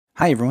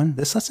Hi everyone,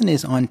 this lesson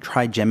is on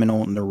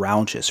trigeminal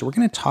neuralgia. So we're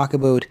going to talk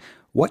about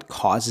what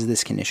causes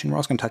this condition. We're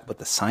also going to talk about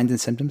the signs and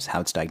symptoms,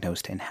 how it's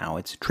diagnosed, and how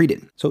it's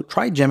treated. So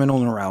trigeminal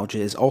neuralgia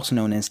is also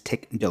known as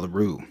tic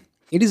douloureux.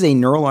 It is a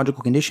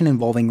neurological condition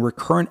involving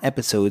recurrent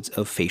episodes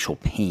of facial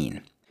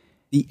pain.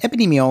 The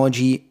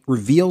epidemiology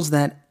reveals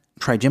that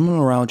trigeminal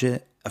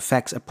neuralgia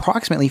affects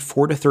approximately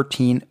 4 to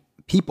 13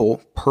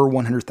 people per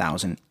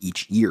 100,000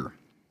 each year.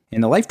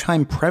 And the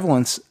lifetime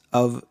prevalence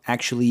of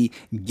actually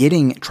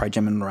getting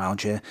trigeminal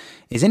neuralgia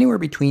is anywhere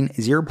between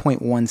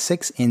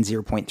 0.16 and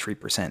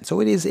 0.3%. So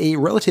it is a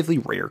relatively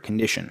rare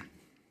condition.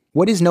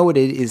 What is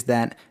noted is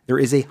that there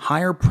is a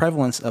higher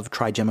prevalence of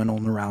trigeminal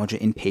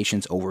neuralgia in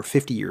patients over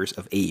 50 years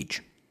of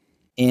age.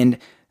 And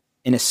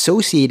an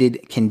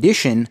associated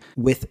condition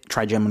with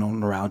trigeminal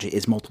neuralgia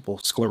is multiple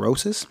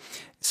sclerosis.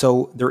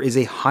 So there is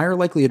a higher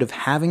likelihood of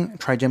having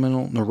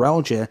trigeminal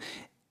neuralgia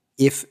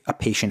if a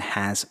patient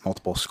has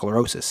multiple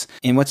sclerosis.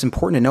 And what's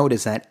important to note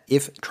is that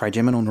if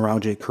trigeminal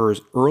neuralgia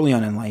occurs early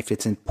on in life,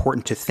 it's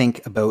important to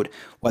think about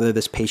whether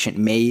this patient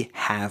may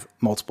have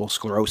multiple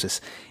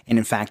sclerosis. And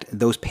in fact,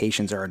 those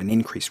patients are at an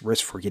increased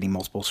risk for getting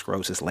multiple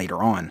sclerosis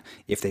later on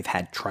if they've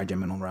had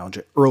trigeminal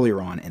neuralgia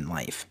earlier on in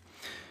life.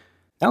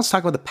 Now let's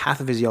talk about the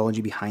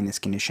pathophysiology behind this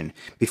condition.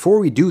 Before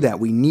we do that,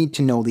 we need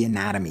to know the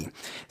anatomy.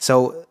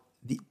 So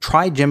the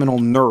trigeminal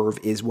nerve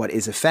is what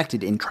is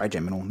affected in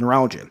trigeminal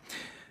neuralgia.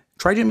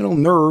 Trigeminal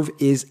nerve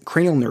is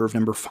cranial nerve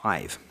number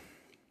 5,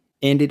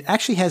 and it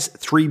actually has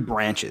 3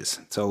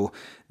 branches. So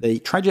the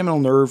trigeminal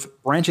nerve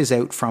branches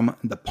out from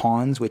the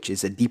pons, which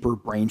is a deeper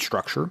brain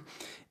structure,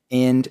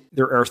 and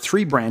there are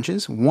 3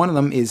 branches. One of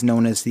them is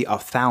known as the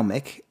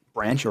ophthalmic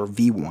branch, or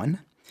V1.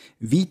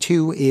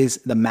 V2 is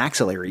the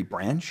maxillary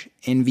branch,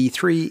 and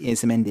V3 is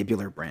the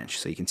mandibular branch.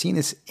 So you can see in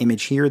this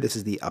image here, this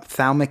is the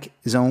ophthalmic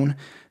zone,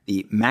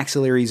 the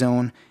maxillary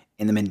zone,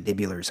 and the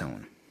mandibular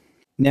zone.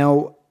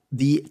 Now,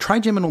 the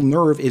trigeminal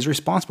nerve is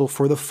responsible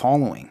for the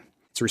following.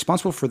 It's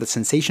responsible for the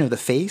sensation of the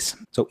face.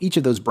 So each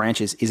of those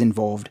branches is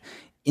involved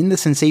in the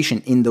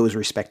sensation in those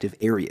respective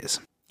areas.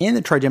 And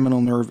the trigeminal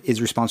nerve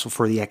is responsible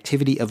for the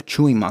activity of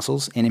chewing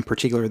muscles, and in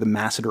particular the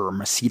masseter or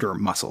masseter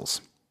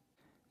muscles.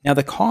 Now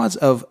the cause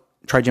of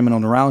trigeminal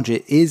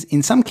neuralgia is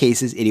in some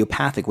cases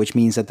idiopathic, which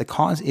means that the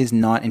cause is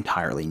not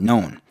entirely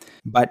known.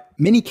 But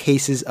many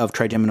cases of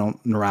trigeminal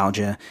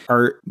neuralgia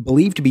are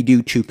believed to be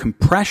due to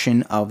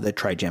compression of the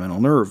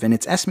trigeminal nerve. And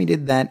it's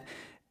estimated that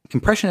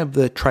compression of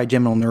the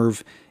trigeminal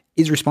nerve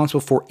is responsible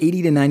for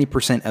 80 to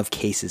 90% of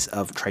cases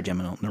of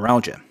trigeminal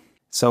neuralgia.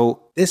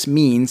 So this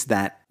means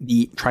that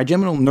the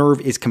trigeminal nerve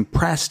is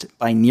compressed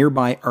by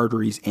nearby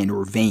arteries and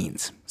or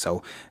veins.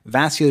 So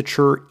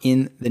vasculature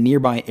in the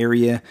nearby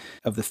area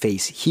of the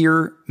face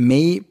here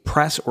may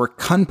press or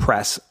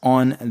compress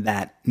on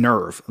that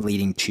nerve,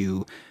 leading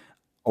to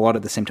a lot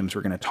of the symptoms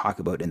we're going to talk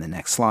about in the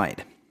next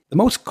slide. The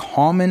most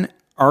common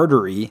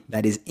artery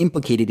that is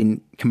implicated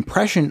in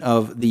compression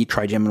of the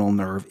trigeminal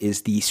nerve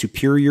is the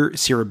superior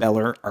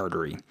cerebellar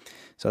artery.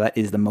 So that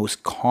is the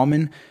most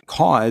common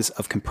cause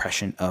of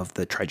compression of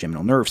the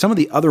trigeminal nerve. Some of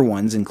the other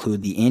ones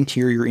include the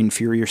anterior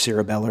inferior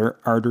cerebellar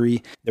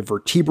artery, the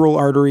vertebral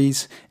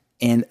arteries,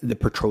 and the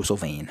petrosal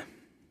vein.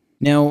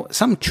 Now,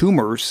 some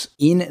tumors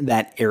in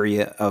that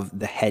area of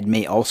the head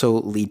may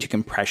also lead to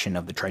compression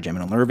of the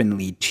trigeminal nerve and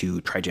lead to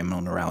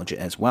trigeminal neuralgia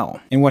as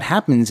well. And what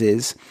happens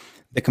is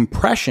the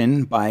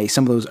compression by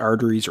some of those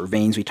arteries or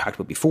veins we talked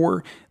about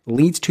before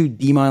leads to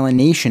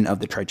demyelination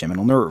of the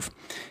trigeminal nerve.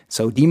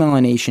 So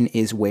demyelination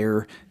is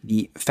where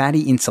the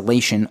fatty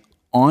insulation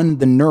on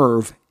the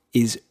nerve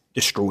is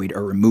destroyed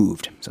or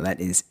removed. So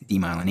that is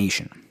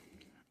demyelination.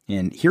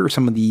 And here are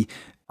some of the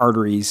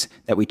arteries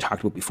that we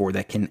talked about before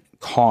that can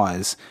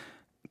cause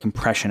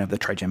compression of the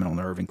trigeminal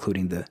nerve,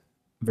 including the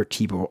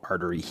vertebral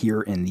artery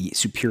here and the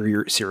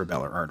superior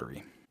cerebellar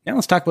artery. Now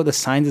let's talk about the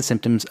signs and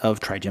symptoms of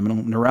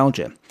trigeminal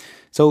neuralgia.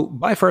 So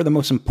by far the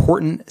most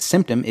important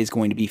symptom is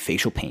going to be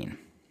facial pain.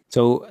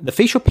 So the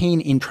facial pain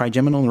in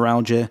trigeminal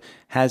neuralgia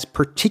has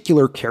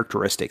particular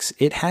characteristics.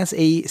 It has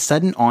a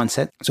sudden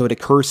onset, so it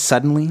occurs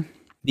suddenly.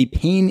 The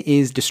pain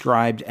is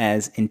described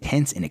as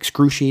intense and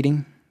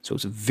excruciating. So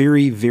it's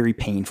very, very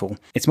painful.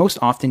 It's most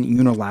often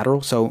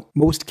unilateral, so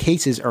most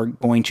cases are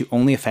going to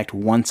only affect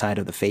one side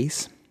of the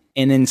face.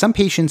 And then some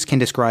patients can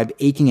describe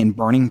aching and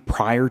burning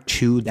prior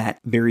to that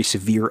very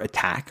severe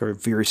attack or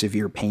very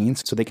severe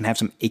pains. So they can have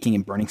some aching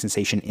and burning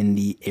sensation in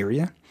the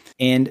area.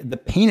 And the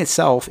pain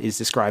itself is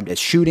described as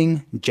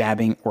shooting,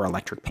 jabbing, or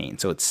electric pain.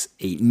 So it's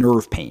a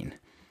nerve pain.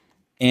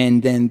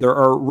 And then there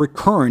are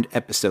recurrent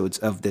episodes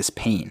of this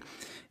pain.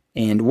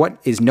 And what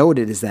is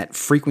noted is that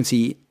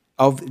frequency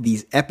of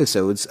these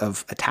episodes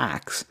of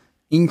attacks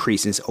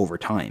increases over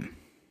time.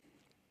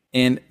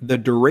 And the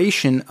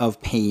duration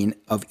of pain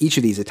of each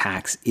of these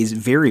attacks is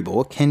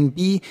variable. It can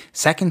be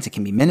seconds, it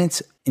can be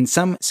minutes. In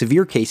some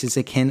severe cases,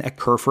 it can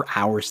occur for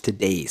hours to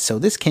days. So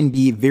this can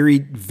be very,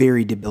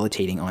 very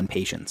debilitating on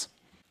patients.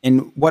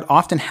 And what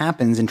often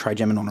happens in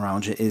trigeminal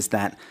neuralgia is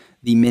that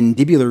the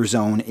mandibular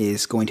zone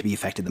is going to be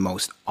affected the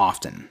most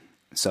often.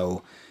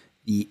 So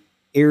the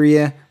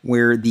area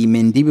where the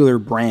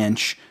mandibular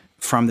branch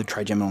from the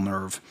trigeminal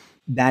nerve,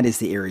 that is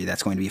the area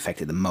that's going to be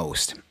affected the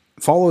most,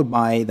 followed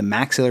by the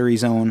maxillary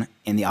zone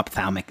and the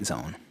ophthalmic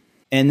zone.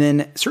 And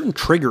then certain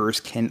triggers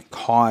can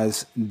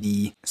cause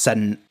the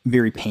sudden,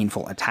 very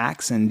painful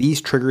attacks. And these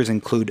triggers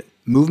include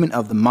movement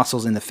of the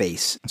muscles in the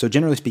face. So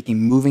generally speaking,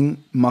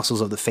 moving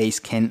muscles of the face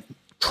can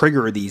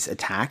trigger these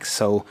attacks.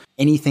 So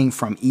anything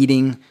from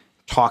eating,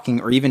 talking,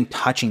 or even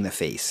touching the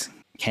face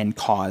can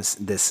cause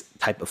this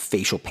type of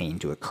facial pain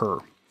to occur.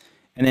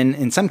 And then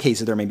in some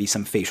cases, there may be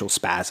some facial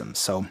spasms.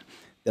 So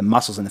the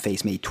muscles in the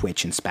face may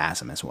twitch and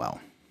spasm as well.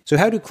 So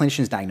how do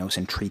clinicians diagnose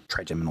and treat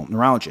trigeminal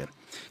neuralgia?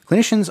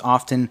 Clinicians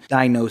often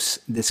diagnose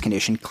this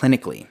condition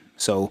clinically.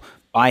 So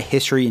by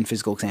history and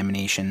physical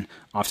examination,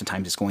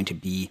 oftentimes it's going to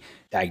be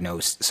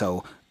diagnosed.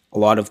 So a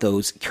lot of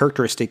those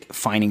characteristic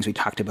findings we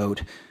talked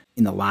about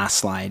in the last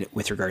slide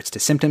with regards to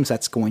symptoms,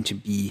 that's going to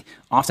be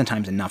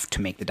oftentimes enough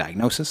to make the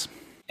diagnosis.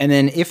 And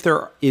then if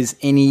there is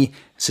any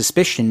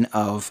suspicion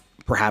of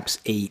perhaps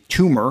a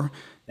tumor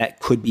that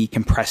could be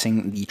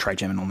compressing the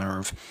trigeminal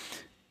nerve,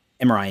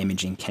 MRI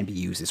imaging can be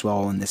used as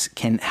well, and this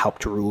can help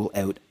to rule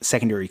out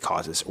secondary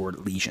causes or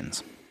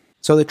lesions.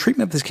 So the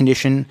treatment of this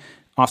condition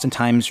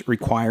oftentimes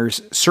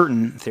requires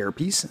certain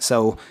therapies.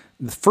 So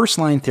the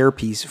first-line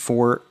therapies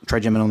for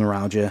trigeminal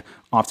neuralgia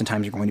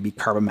oftentimes are going to be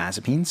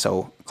carbamazepine.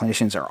 So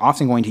clinicians are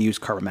often going to use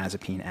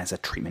carbamazepine as a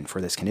treatment for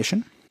this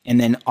condition.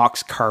 And then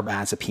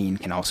oxcarbazepine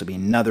can also be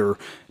another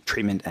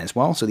treatment as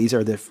well. So these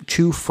are the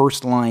two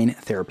first-line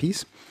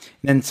therapies.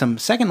 And then some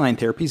second-line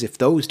therapies, if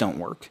those don't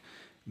work,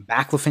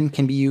 baclofen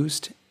can be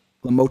used.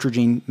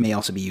 Lamotrigine may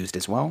also be used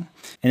as well.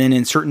 And then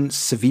in certain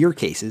severe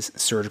cases,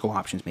 surgical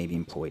options may be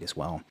employed as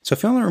well. So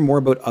if you want to learn more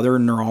about other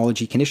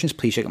neurology conditions,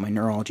 please check out my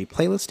neurology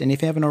playlist. And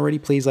if you haven't already,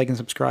 please like and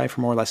subscribe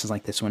for more lessons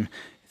like this one.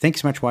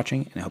 Thanks so much for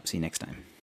watching, and I hope to see you next time.